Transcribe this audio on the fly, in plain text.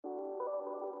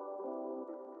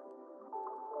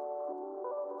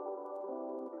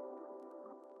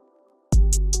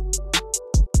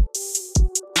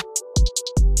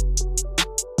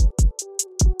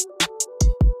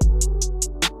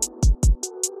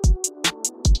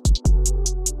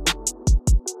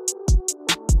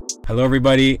Hello,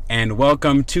 everybody, and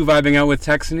welcome to Vibing Out with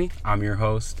Texany. I'm your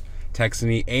host,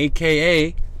 Texany,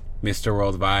 aka Mr.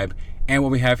 World Vibe. And what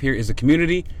we have here is a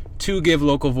community to give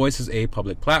local voices a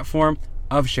public platform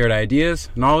of shared ideas,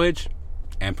 knowledge,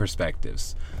 and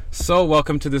perspectives. So,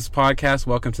 welcome to this podcast.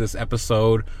 Welcome to this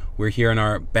episode. We're here in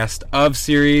our Best of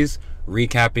series,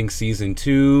 recapping season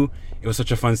 2. It was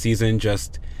such a fun season,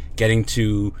 just getting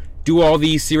to do all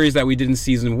these series that we did in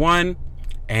season 1.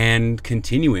 And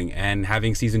continuing and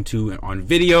having season 2 on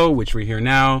video, which we're here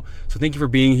now. So thank you for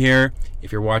being here.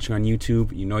 If you're watching on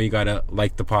YouTube, you know you gotta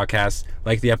like the podcast,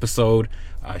 like the episode,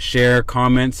 share,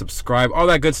 comment, subscribe, all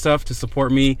that good stuff to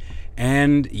support me.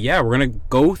 And yeah, we're gonna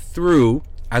go through,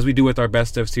 as we do with our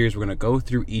Best of series, we're gonna go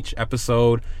through each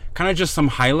episode, kind of just some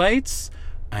highlights.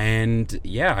 And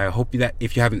yeah, I hope that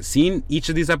if you haven't seen each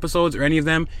of these episodes or any of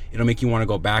them, it'll make you want to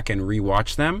go back and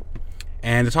rewatch them.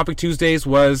 And the Topic Tuesdays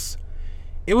was...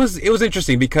 It was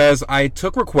interesting because I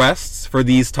took requests for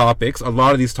these topics, a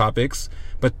lot of these topics,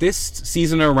 but this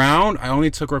season around, I only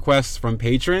took requests from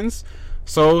patrons.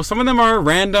 So some of them are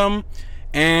random,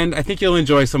 and I think you'll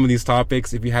enjoy some of these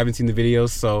topics if you haven't seen the videos.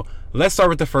 So let's start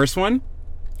with the first one,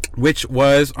 which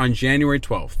was on January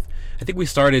 12th. I think we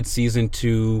started season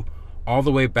 2 all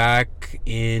the way back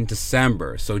in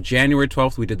December. So January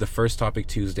 12th, we did the first Topic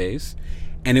Tuesdays,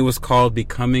 and it was called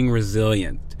Becoming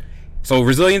Resilient. So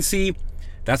resiliency...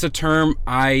 That's a term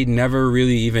I've never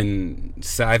even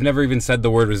said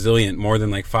the word resilient more than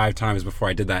like 5 times before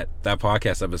I did that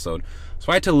podcast episode.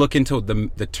 So I had to look into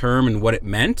the term and what it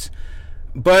meant.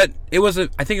 But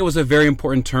I think it was a very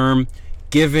important term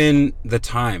given the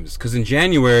times. Because in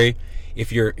January,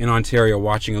 if you're in Ontario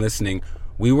watching and listening,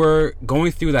 we were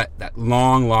going through that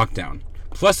long lockdown.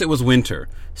 Plus it was winter.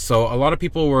 So a lot of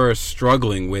people were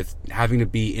struggling with having to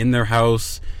be in their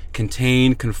house,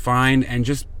 contained, confined, and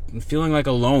just feeling like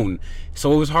alone.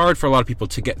 So it was hard for a lot of people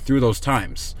to get through those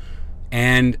times.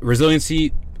 And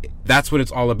resiliency, that's what it's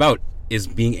all about, is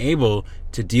being able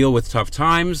to deal with tough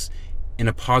times in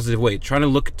a positive way. Trying to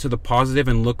look to the positive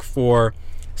and look for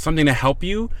something to help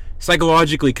you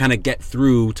psychologically kind of get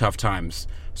through tough times.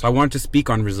 So I wanted to speak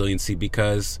on resiliency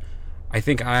because I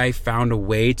think I found a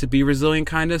way to be resilient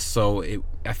kind of. So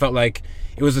I felt like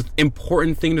it was an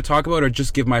important thing to talk about or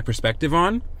just give my perspective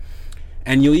on.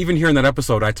 And you'll even hear in that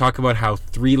episode, I talk about how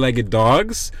 3-legged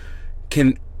dogs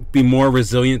can be more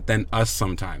resilient than us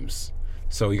sometimes.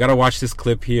 So you got to watch this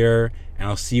clip here, and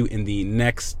I'll see you in the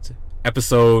next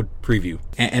episode preview.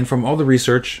 And from all the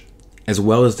research, as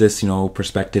well as this,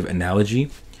 perspective analogy,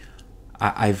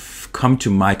 I've come to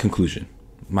my conclusion,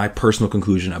 my personal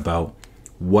conclusion about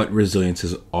what resilience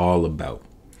is all about.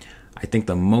 I think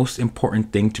the most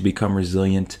important thing to become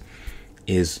resilient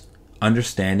is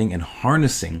understanding and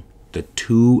harnessing the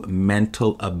 2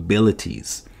 mental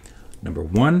abilities. Number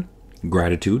 1,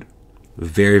 gratitude.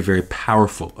 Very, very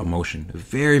powerful emotion.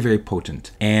 Very, very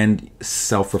potent. And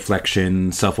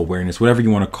self-reflection, self-awareness, whatever you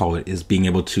want to call it, is being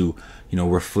able to,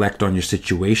 reflect on your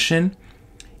situation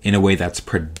in a way that's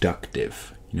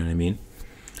productive. You know what I mean?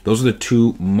 Those are the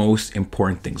 2 most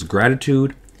important things.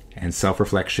 Gratitude and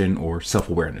self-reflection or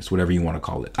self-awareness, whatever you want to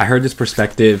call it. I heard this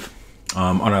perspective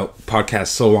on a podcast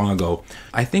so long ago.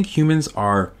 I think humans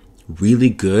are really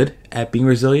good at being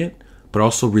resilient, but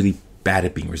also really bad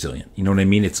at being resilient. You know what I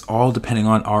mean? It's all depending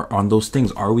on those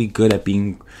things. Are we good at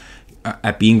being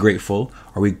grateful?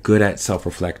 Are we good at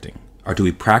self-reflecting? Or do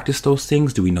we practice those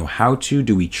things? Do we know how to?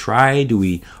 Do we try?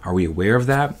 Are we aware of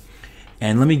that?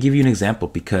 And let me give you an example,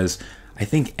 because I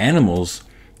think animals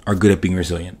are good at being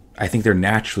resilient. I think they're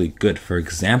naturally good. For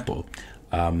example,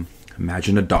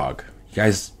 imagine a dog. You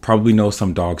guys probably know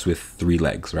some dogs with 3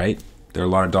 legs, right? There are a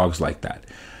lot of dogs like that.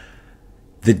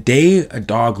 The day a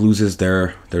dog loses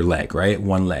their leg, right?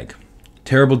 1 leg.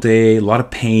 Terrible day, a lot of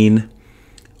pain.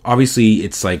 Obviously,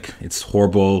 it's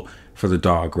horrible for the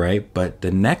dog, right? But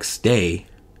the next day,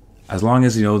 as long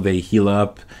as, they heal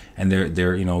up and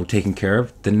they're taken care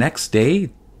of, the next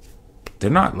day, they're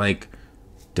not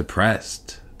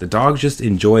depressed. The dog just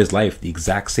enjoys life the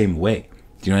exact same way.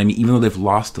 Do you know what I mean? Even though they've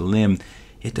lost a limb,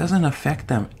 it doesn't affect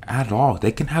them at all.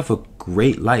 They can have a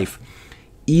great life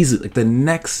easily. The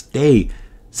next day,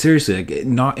 seriously,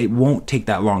 it won't take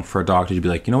that long for a dog to be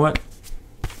like, you know what?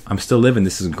 I'm still living.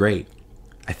 This is great.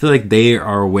 I feel like they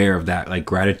are aware of that,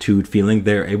 gratitude feeling.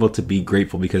 They're able to be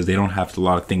grateful because they don't have a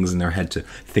lot of things in their head to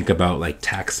think about,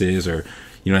 taxes or,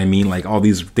 you know what I mean? All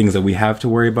these things that we have to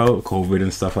worry about, COVID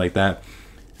and stuff like that.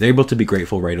 They're able to be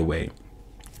grateful right away.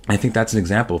 I think that's an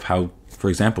example of how, for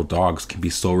example, dogs can be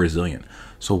so resilient.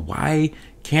 So why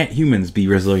can't humans be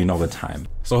resilient all the time?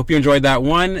 So I hope you enjoyed that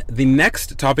one. The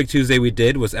next Topic Tuesday we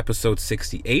did was episode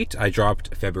 68. I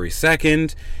dropped February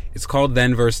 2nd. It's called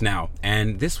Then vs. Now.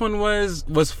 And this one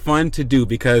was fun to do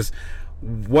because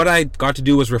what I got to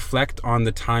do was reflect on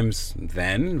the times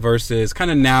then versus kind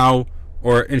of now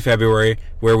or in February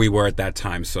where we were at that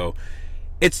time. So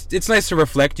it's nice to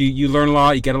reflect. You learn a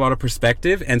lot, you get a lot of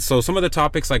perspective. And so some of the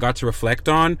topics I got to reflect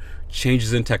on,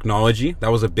 changes in technology,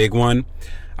 that was a big one.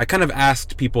 I kind of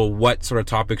asked people what sort of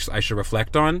topics I should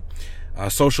reflect on.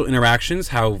 Social interactions,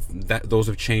 how those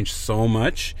have changed so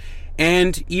much.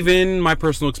 And even my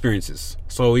personal experiences.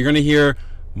 So you're going to hear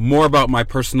more about my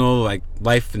personal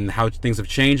life and how things have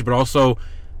changed, but also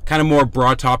kind of more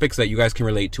broad topics that you guys can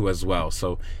relate to as well.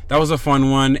 So that was a fun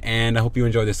one, and I hope you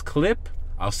enjoy this clip.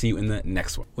 I'll see you in the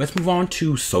next one. Let's move on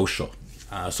to social.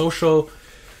 Social,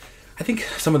 I think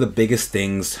some of the biggest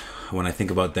things when I think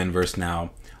about then versus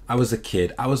now, I was a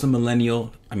kid. I was a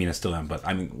millennial. I mean, I still am, but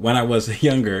when I was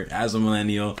younger, as a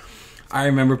millennial, I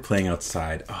remember playing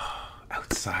outside. Oh,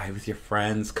 outside with your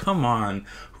friends. Come on.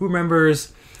 Who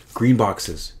remembers green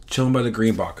boxes? Chilling by the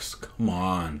green box. Come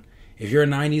on. If you're a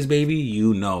 90s baby,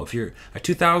 you know. If you're a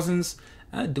 2000s,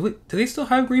 do they still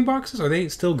have green boxes? Are they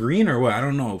still green or what? I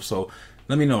don't know. So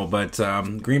let me know. But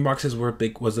green boxes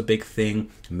was a big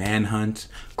thing. Manhunt,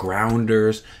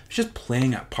 grounders, just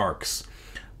playing at parks.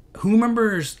 Who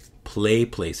remembers play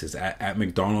places at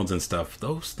McDonald's and stuff?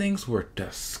 Those things were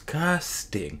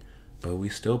disgusting. But we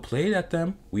still played at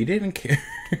them. We didn't care.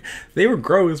 They were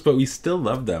gross, but we still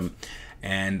loved them.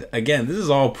 And again, this is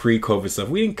all pre-COVID stuff.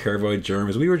 We didn't care about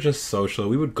germs. We were just social.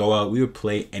 We would go out. We would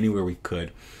play anywhere we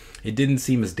could. It didn't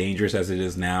seem as dangerous as it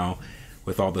is now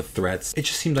with all the threats. It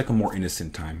just seemed like a more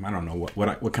innocent time. I don't know.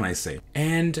 What can I say?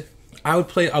 And I would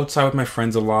play outside with my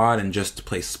friends a lot and just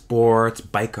play sports,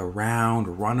 bike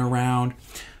around, run around.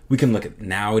 We can look at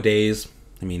nowadays.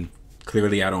 I mean,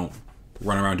 clearly I don't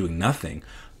run around doing nothing.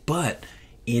 But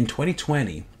in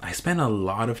 2020, I spent a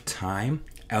lot of time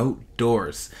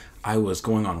outdoors. I was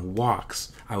going on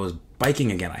walks. I was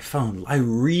biking again. I fell in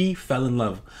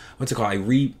love. What's it called?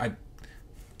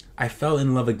 I fell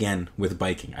in love again with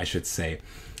biking, I should say.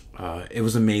 It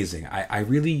was amazing. I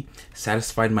really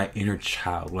satisfied my inner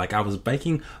child. Like, I was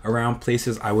biking around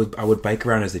places I would bike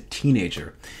around as a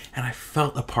teenager, and I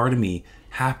felt a part of me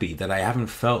happy that I haven't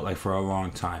felt like for a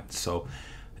long time. So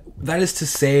that is to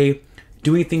say,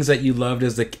 doing things that you loved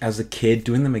as a kid,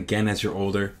 doing them again as you're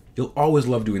older, you'll always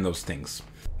love doing those things.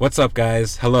 What's up,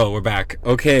 guys? Hello, we're back.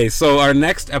 Okay, so our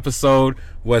next episode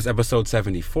was episode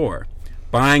 74.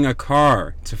 Buying a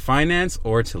car, to finance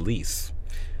or to lease.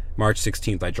 March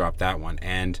 16th, I dropped that one.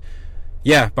 And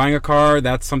yeah, buying a car,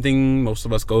 that's something most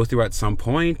of us go through at some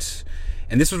point.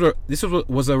 And this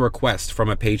was a request from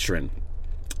a patron.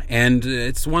 And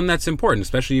it's one that's important,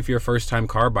 especially if you're a first-time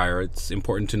car buyer. It's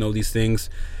important to know these things.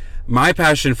 My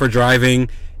passion for driving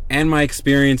and my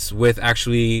experience with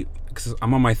actually, because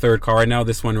I'm on my third car right now,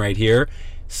 this one right here.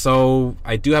 So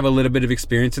I do have a little bit of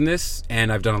experience in this,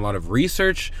 and I've done a lot of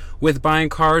research with buying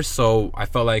cars, so I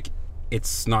felt like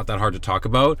it's not that hard to talk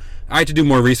about. I had to do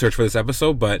more research for this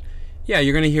episode, but yeah,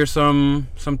 you're going to hear some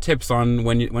tips on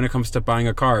when it comes to buying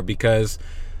a car, because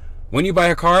when you buy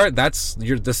a car, that's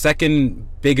the second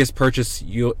biggest purchase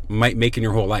you might make in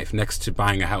your whole life, next to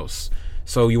buying a house.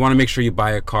 So you want to make sure you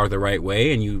buy a car the right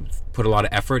way and you put a lot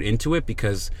of effort into it,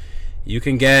 because you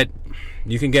can get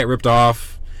ripped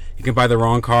off. You can buy the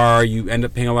wrong car. You end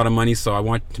up paying a lot of money. So I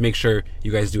want to make sure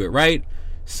you guys do it right.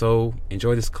 So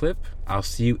enjoy this clip. I'll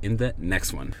see you in the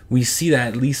next one. We see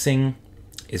that leasing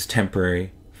is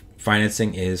temporary.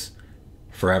 Financing is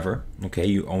forever. Okay,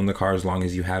 you own the car as long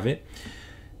as you have it.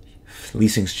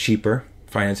 Leasing's cheaper.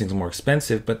 Financing's more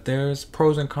expensive. But there's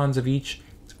pros and cons of each.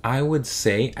 I would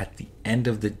say at the end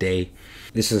of the day,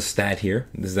 this is a stat here.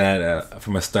 This is that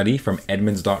from a study from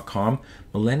Edmunds.com.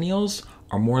 Millennials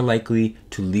are more likely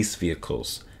to lease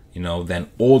vehicles, than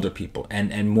older people.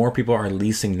 And more people are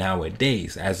leasing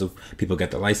nowadays as people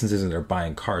get their licenses and they're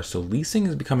buying cars. So leasing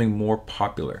is becoming more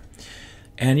popular.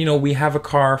 And, we have a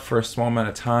car for a small amount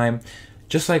of time.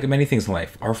 Just like many things in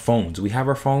life, our phones. We have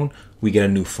our phone, we get a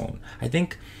new phone. I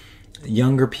think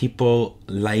younger people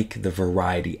like the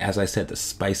variety. As I said, the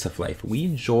spice of life. We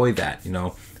enjoy that,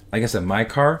 Like I said, my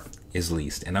car is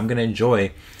leased, and I'm going to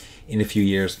enjoy in a few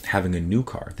years having a new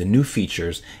car, the new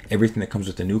features, everything that comes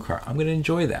with the new car. I'm going to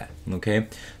enjoy that, okay?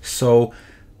 So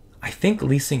I think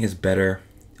leasing is better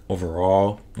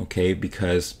overall, okay?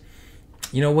 Because,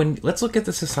 let's look at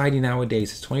the society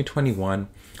nowadays. It's 2021.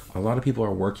 A lot of people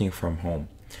are working from home.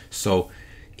 So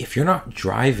if you're not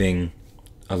driving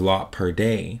a lot per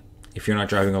day, if you're not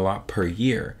driving a lot per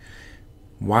year,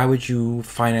 Why would you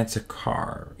finance a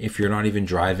car if you're not even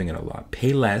driving it a lot?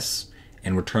 Pay less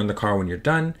and return the car when you're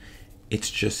done. It's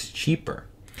just cheaper.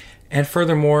 And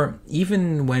furthermore,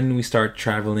 even when we start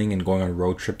traveling and going on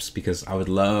road trips, because I would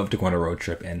love to go on a road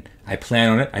trip and I plan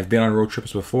on it. I've been on road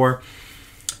trips before.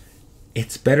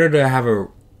 It's better to have a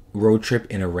road trip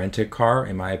in a rented car,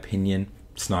 in my opinion.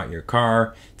 It's not your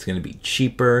car. It's going to be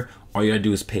cheaper. All you got to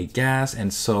do is pay gas.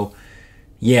 And so,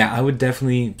 yeah, I would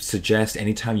definitely suggest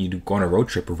anytime you go on a road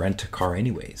trip, rent a car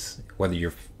anyways. Whether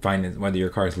your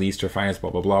car is leased or financed, blah,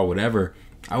 blah, blah, whatever.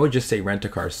 I would just say rent a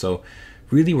car. So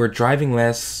really, we're driving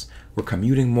less, we're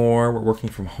commuting more, we're working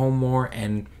from home more,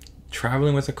 and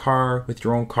traveling with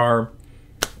your own car,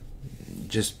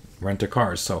 just rent a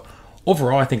car. So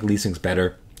overall, I think leasing's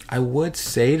better. I would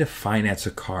say to finance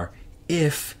a car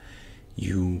if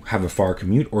you have a far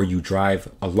commute or you drive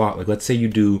a lot. Like let's say you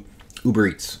do Uber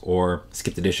Eats or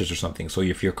skip the dishes or something. So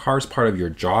if your car is part of your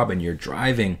job and you're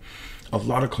driving a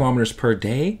lot of kilometers per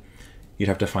day, you'd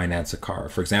have to finance a car.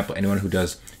 For example, anyone who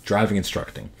does driving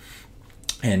instructing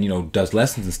and does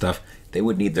lessons and stuff, they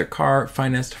would need their car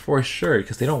financed for sure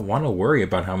because they don't want to worry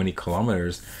about how many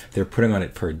kilometers they're putting on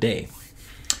it per day.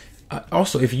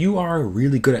 Also, if you are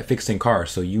really good at fixing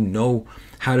cars, so you know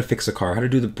how to fix a car, how to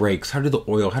do the brakes, how to do the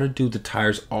oil, how to do the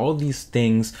tires, all these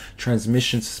things,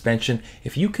 transmission, suspension,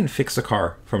 if you can fix a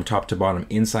car from top to bottom,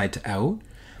 inside to out,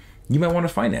 you might want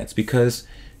to finance because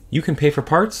you can pay for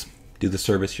parts, do the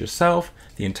service yourself.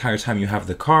 The entire time you have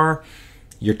the car,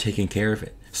 you're taking care of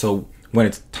it. So when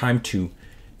it's time to,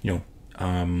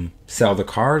 sell the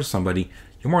car to somebody,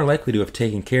 you're more likely to have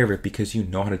taken care of it because you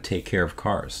know how to take care of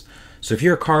cars. So if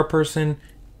you're a car person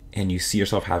and you see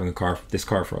yourself having this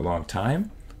car for a long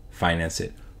time, finance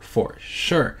it for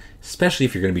sure. Especially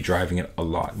if you're going to be driving it a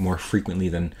lot more frequently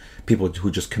than people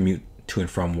who just commute to and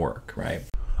from work, right?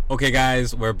 Okay,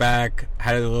 guys, we're back.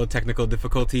 Had a little technical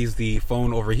difficulties. The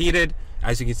phone overheated.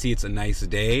 As you can see, it's a nice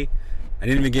day. I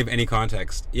didn't even give any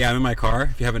context. Yeah, I'm in my car,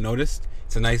 if you haven't noticed.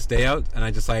 It's a nice day out, and I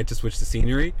decided to switch the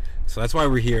scenery. So that's why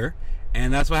we're here.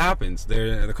 And that's what happens.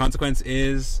 The consequence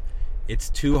is it's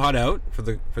too hot out for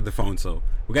the phone. So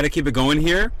we got to keep it going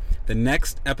here. The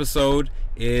next episode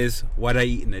is what I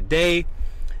eat in a day.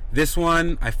 This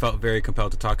one I felt very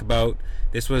compelled to talk about.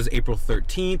 This was April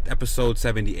 13th, episode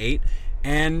 78.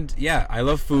 And yeah, I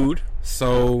love food.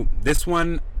 So this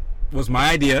one was my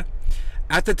idea.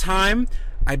 At the time,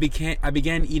 I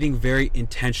began eating very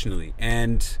intentionally.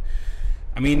 And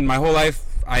I mean, my whole life,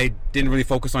 I didn't really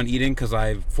focus on eating because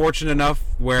I'm fortunate enough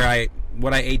where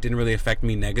what I ate didn't really affect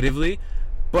me negatively.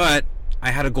 But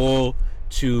I had a goal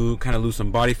to kind of lose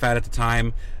some body fat at the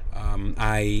time.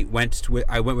 I went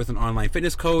with an online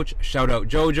fitness coach. Shout out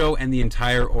Jojo and the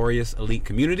entire Aureus Elite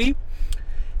community.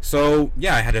 So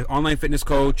yeah, I had an online fitness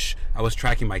coach. I was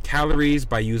tracking my calories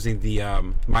by using the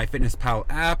MyFitnessPal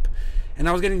app, and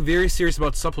I was getting very serious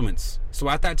about supplements. So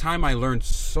at that time, I learned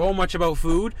so much about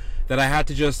food that I had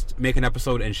to just make an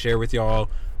episode and share with y'all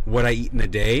what I eat in a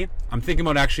day. I'm thinking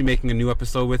about actually making a new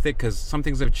episode with it because some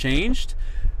things have changed.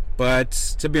 But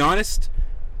to be honest,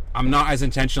 I'm not as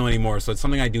intentional anymore, so it's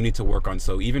something I do need to work on.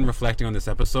 So even reflecting on this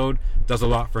episode does a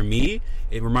lot for me.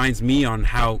 It reminds me on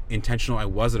how intentional I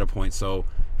was at a point. So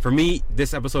for me,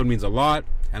 this episode means a lot,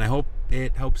 and I hope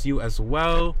it helps you as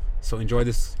well. So enjoy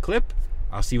this clip.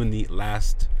 I'll see you in the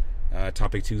last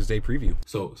Topic Tuesday preview.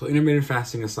 So intermittent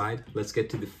fasting aside, let's get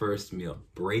to the first meal.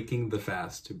 Breaking the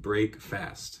fast, to break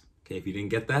fast. Okay, if you didn't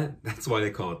get that, that's why they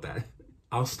call it that.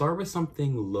 I'll start with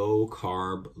something low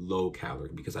carb, low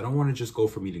calorie, because I don't want to just go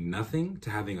from eating nothing to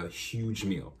having a huge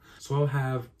meal. So I'll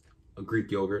have a Greek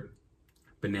yogurt,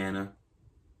 banana,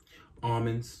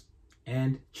 almonds,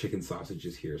 and chicken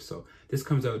sausages here. So this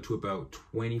comes out to about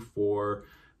 24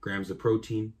 grams of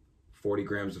protein, 40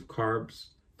 grams of carbs,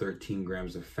 13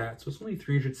 grams of fat. So it's only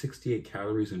 368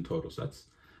 calories in total. So it's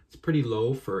pretty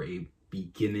low for a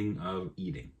beginning of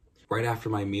eating. Right after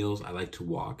my meals, I like to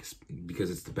walk because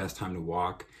it's the best time to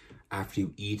walk. After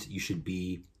you eat, you should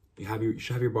have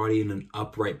your body in an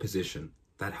upright position.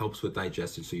 That helps with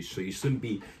digestion. So you shouldn't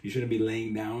be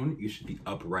laying down. You should be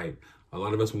upright. A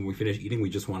lot of us, when we finish eating, we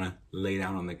just want to lay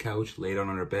down on the couch, lay down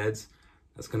on our beds.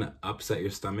 That's going to upset your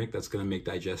stomach. That's going to make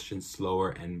digestion slower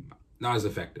and not as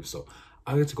effective. So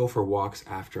I like to go for walks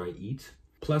after I eat.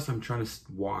 Plus, I'm trying to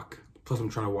walk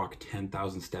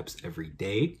 10,000 steps every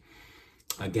day.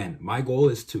 Again, my goal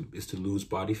is to lose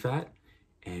body fat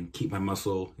and keep my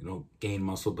muscle, gain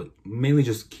muscle, but mainly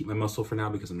just keep my muscle for now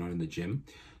because I'm not in the gym.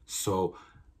 So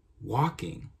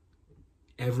walking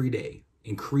every day,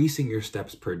 increasing your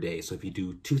steps per day. So if you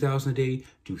do 2,000 a day,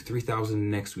 do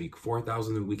 3,000 next week,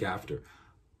 4,000 the week after.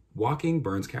 walking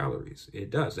burns calories. It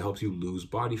does. It helps you lose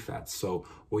body fat. So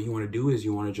what you want to do is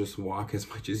you want to just walk as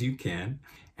much as you can,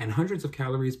 and hundreds of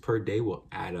calories per day will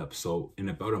add up. So in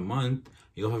about a month,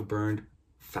 you'll have burned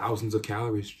thousands of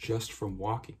calories just from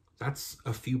walking. That's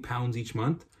a few pounds each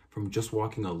month from just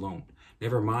walking alone.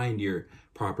 Never mind your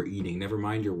proper eating, never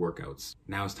mind your workouts.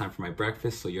 Now it's time for my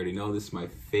breakfast. So you already know this is my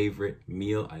favorite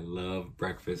meal. I love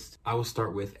breakfast. I will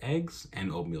start with eggs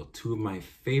and oatmeal, two of my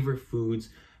favorite foods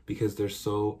because they're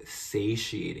so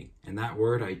satiating. And that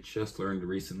word I just learned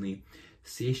recently.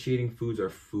 Satiating foods are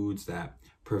foods that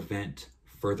prevent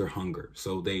further hunger.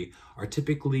 So they are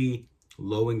typically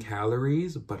low in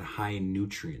calories but high in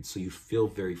nutrients, so you feel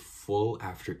very full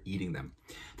after eating them.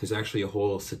 There's actually a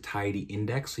whole satiety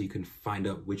index, so you can find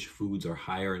out which foods are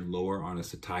higher and lower on a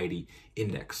satiety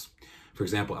index. For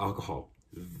example, alcohol,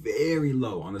 very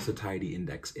low on the satiety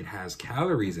index. It has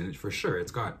calories in it for sure,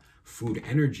 it's got food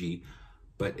energy,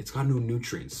 but it's got no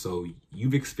nutrients. So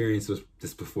you've experienced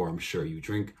this before, I'm sure. You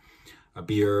drink a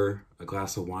beer, a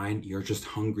glass of wine, you're just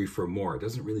hungry for more. It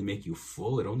doesn't really make you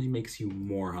full, it only makes you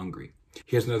more hungry.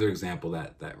 Here's another example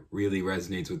that really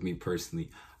resonates with me personally.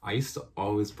 I used to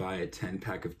always buy a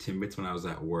 10-pack of Timbits when I was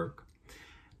at work.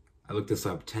 I looked this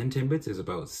up. 10 Timbits is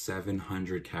about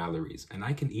 700 calories. And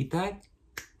I can eat that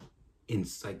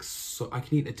I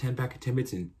can eat a 10-pack of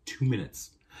Timbits in 2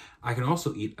 minutes. I can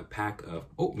also eat a pack of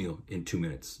oatmeal in 2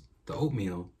 minutes. The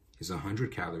oatmeal is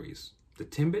 100 calories. The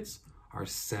Timbits are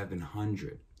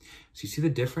 700. So you see the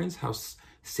difference, how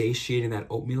satiating that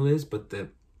oatmeal is, but the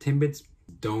Timbits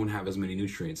don't have as many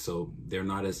nutrients, so they're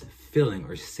not as filling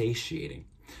or satiating.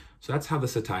 So that's how the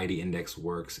satiety index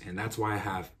works, and that's why I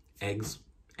have eggs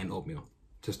and oatmeal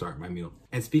to start my meal.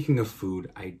 And speaking of food,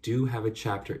 I do have a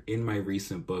chapter in my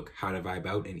recent book, How to Vibe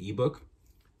Out, an ebook.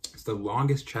 It's the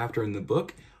longest chapter in the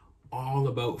book, all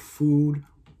about food,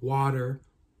 water,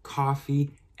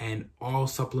 coffee, and all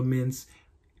supplements,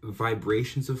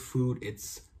 vibrations of food.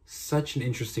 It's such an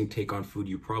interesting take on food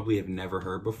you probably have never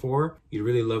heard before. You'd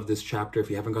really love this chapter. If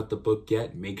you haven't got the book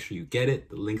yet, make sure you get it.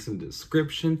 The link's in the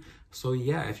description. So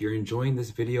yeah, if you're enjoying this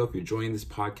video, if you're enjoying this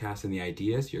podcast and the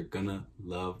ideas, you're gonna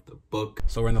love the book.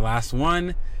 So we're in the last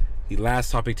one, the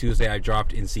last Topic Tuesday I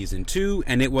dropped in season 2,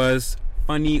 and it was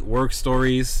Funny Work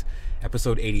Stories,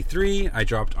 episode 83. I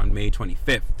dropped on May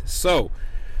 25th. So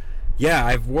yeah,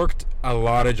 I've worked a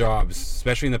lot of jobs,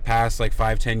 especially in the past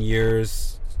 5-10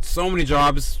 years. So many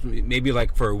jobs, maybe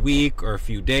for a week or a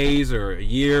few days or a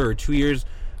year or 2 years.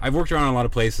 I've worked around a lot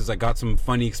of places. I got some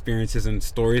funny experiences and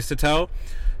stories to tell,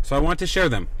 so I want to share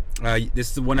them.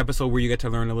 This is one episode where you get to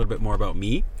learn a little bit more about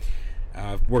me.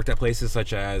 I've worked at places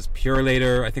such as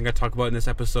Purolator, I think I talked about in this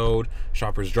episode,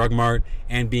 Shoppers Drug Mart,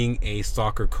 and being a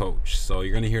soccer coach. So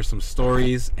you're going to hear some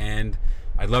stories, and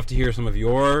I'd love to hear some of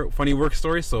your funny work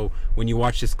stories. So when you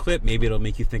watch this clip, maybe it'll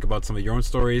make you think about some of your own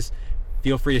stories.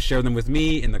 Feel free to share them with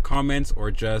me in the comments or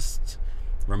just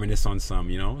reminisce on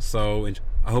some, So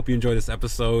I hope you enjoy this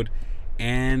episode.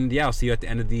 And yeah, I'll see you at the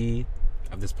end of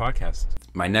this podcast.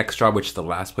 My next job, which is the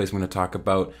last place I'm going to talk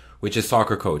about, which is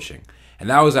soccer coaching. And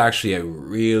that was actually a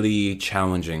really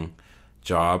challenging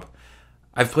job.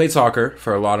 I've played soccer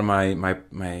for a lot of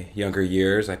my younger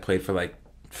years. I played for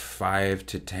 5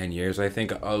 to 10 years. I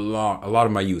think a lot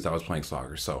of my youth I was playing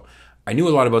soccer. So I knew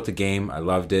a lot about the game. I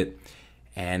loved it.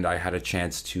 And I had a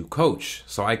chance to coach.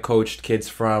 So I coached kids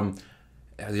from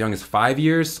as young as 5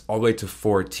 years all the way to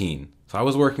 14. So I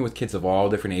was working with kids of all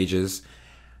different ages.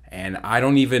 And I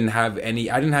didn't have any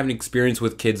experience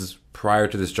with kids prior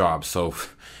to this job. So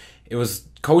it was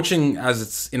coaching as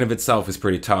it's in of itself is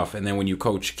pretty tough. And then when you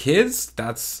coach kids,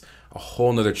 that's a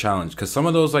whole nother challenge. Because some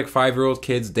of those 5-year-old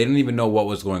kids, they didn't even know what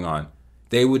was going on.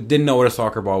 They didn't know what a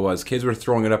soccer ball was. Kids were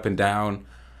throwing it up and down.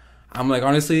 I'm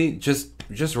honestly, just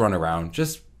run around.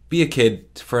 Just be a kid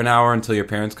for an hour until your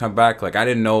parents come back. I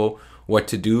didn't know what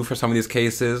to do for some of these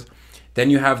cases. Then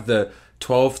you have the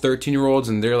 12, 13-year-olds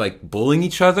and they're bullying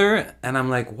each other. And I'm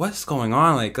what's going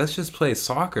on? Let's just play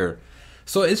soccer.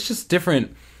 So it's just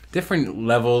different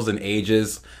levels and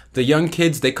ages. The young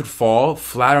kids, they could fall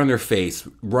flat on their face,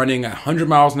 running 100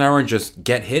 miles an hour and just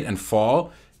get hit and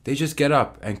fall. They just get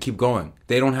up and keep going.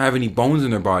 They don't have any bones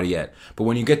in their body yet. But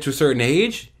when you get to a certain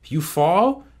age, if you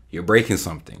fall, you're breaking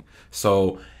something.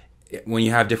 So when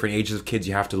you have different ages of kids,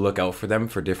 you have to look out for them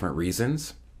for different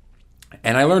reasons.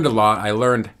 And I learned a lot. I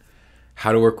learned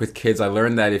how to work with kids. I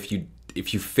learned that if you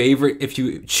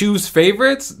choose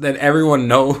favorites, then everyone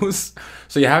knows.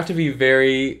 So you have to be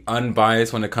very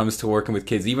unbiased when it comes to working with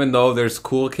kids. Even though there's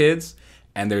cool kids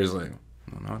and there's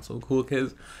not so cool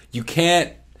kids, you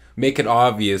can't make it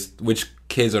obvious which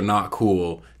kids are not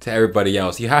cool to everybody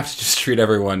else. You have to just treat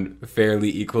everyone fairly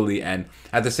equally, and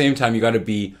at the same time you got to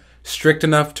be strict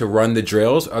enough to run the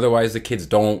drills. Otherwise, the kids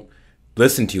don't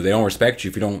listen to you. They don't respect you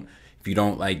if you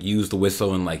don't like use the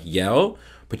whistle and like yell.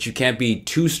 But you can't be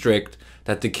too strict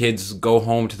that the kids go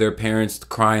home to their parents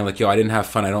crying like, yo, I didn't have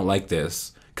fun. I don't like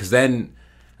this. Because then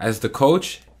as the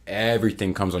coach,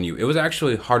 everything comes on you. It was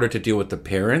actually harder to deal with the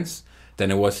parents than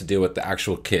it was to deal with the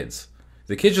actual kids.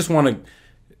 The kids just want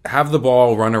to have the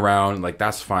ball, run around. Like,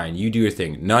 that's fine. You do your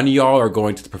thing. None of y'all are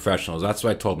going to the professionals. That's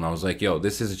what I told them. I was like, yo,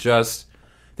 this is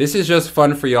just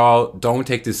fun for y'all. Don't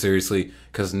take this seriously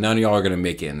because none of y'all are going to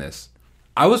make it in this.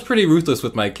 I was pretty ruthless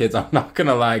with my kids. I'm not going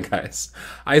to lie, guys.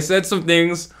 I said some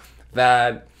things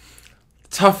that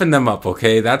toughened them up,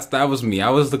 okay? That was me. I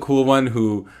was the cool one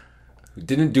who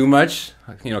didn't do much.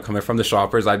 You know, coming from the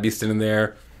shoppers, I'd be sitting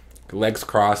there, legs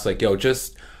crossed, like, yo,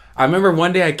 just... I remember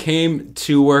one day I came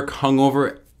to work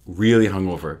hungover, really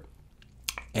hungover.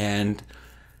 And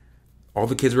all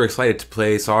the kids were excited to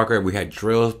play soccer. We had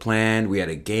drills planned. We had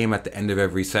a game at the end of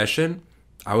every session.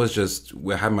 I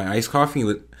had my iced coffee.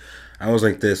 I was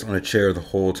like this on a chair the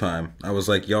whole time. I was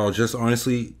like, y'all, just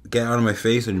honestly get out of my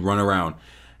face and run around.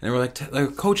 And they were like,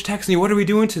 Coach Texany, what are we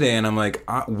doing today? And I'm like,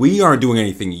 we aren't doing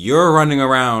anything. You're running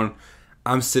around.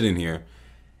 I'm sitting here.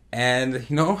 And,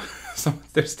 you know,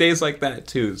 there's days like that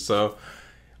too. So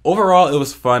overall, it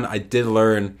was fun. I did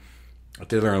learn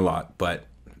a lot. But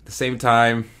at the same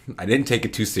time, I didn't take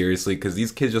it too seriously because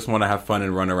these kids just want to have fun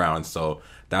and run around. So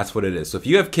that's what it is. So if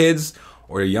you have kids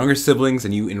or younger siblings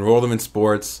and you enroll them in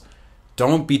sports,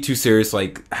 don't be too serious.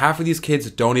 Like, half of these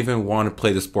kids don't even want to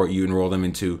play the sport you enroll them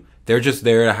into. They're just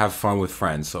there to have fun with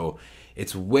friends. So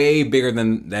it's way bigger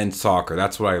than soccer.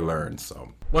 That's what I learned.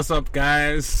 So what's up,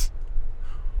 guys?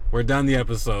 We're done the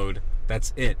episode.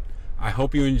 That's it. I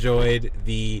hope you enjoyed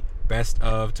the Best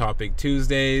of Topic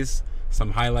Tuesdays.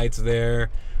 Some highlights there.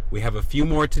 We have a few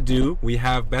more to do. We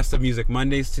have Best of Music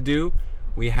Mondays to do.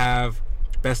 We have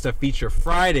Best of Feature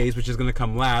Fridays, which is going to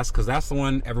come last because that's the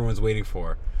one everyone's waiting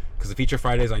for. Because the Feature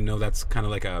Fridays, I know that's kind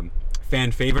of like a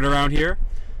fan favorite around here.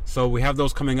 So we have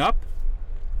those coming up.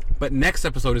 But next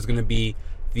episode is going to be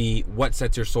the What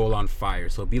Sets Your Soul on Fire.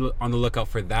 So be on the lookout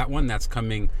for that one. That's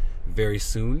coming very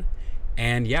soon.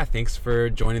 And yeah, thanks for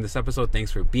joining this episode.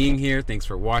 Thanks for being here. Thanks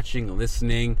for watching,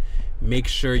 listening. Make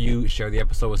sure you share the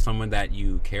episode with someone that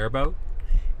you care about.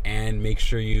 And make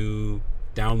sure you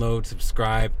download,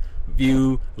 subscribe,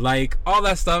 view, like, all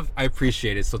that stuff. I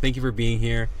appreciate it. So thank you for being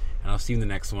here. And I'll see you in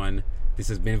the next one. This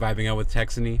has been Vibing Out with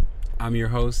Texany. I'm your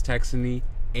host, Texany,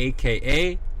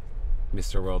 a.k.a.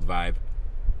 Mr. World Vibe.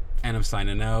 And I'm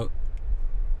signing out.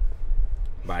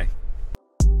 Bye.